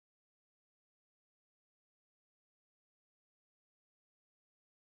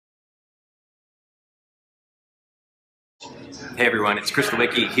Hey everyone, it's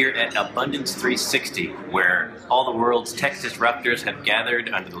Lewicki here at Abundance 360, where all the world's tech disruptors have gathered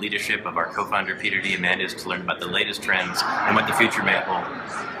under the leadership of our co-founder Peter Diamandis to learn about the latest trends and what the future may hold.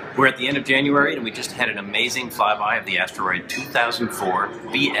 We're at the end of January and we just had an amazing flyby of the asteroid 2004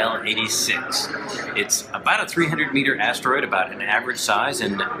 BL86. It's about a 300-meter asteroid, about an average size,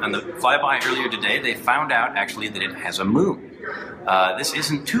 and on the flyby earlier today they found out actually that it has a moon. This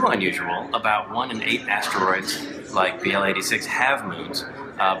isn't too unusual. About 1 in 8 asteroids like BL86 have moons,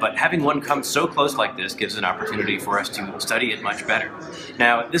 but having one come so close like this gives an opportunity for us to study it much better.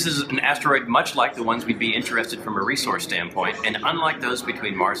 Now, this is an asteroid much like the ones we'd be interested from a resource standpoint, and unlike those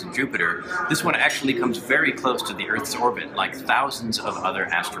between Mars and Jupiter, this one actually comes very close to the Earth's orbit, like thousands of other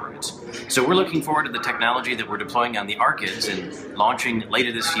asteroids. So we're looking forward to the technology that we're deploying on the Archids and launching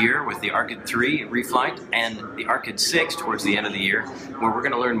later this year with the Archid 3 reflight and the Archid 6 towards the end of the year, where we're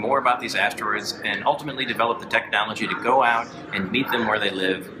going to learn more about these asteroids and ultimately develop the technology to go out and meet them where they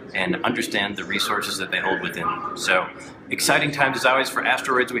live and understand the resources that they hold within them. So, exciting times as always for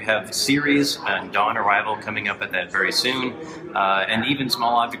asteroids. We have Ceres and dawn arrival coming up at that very soon, and even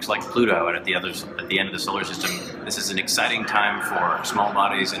small objects like Pluto at the end of the solar system. This is an exciting time for small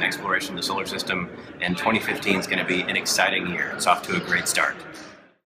bodies and exploration of the solar system, and 2015 is going to be an exciting year. It's off to a great start.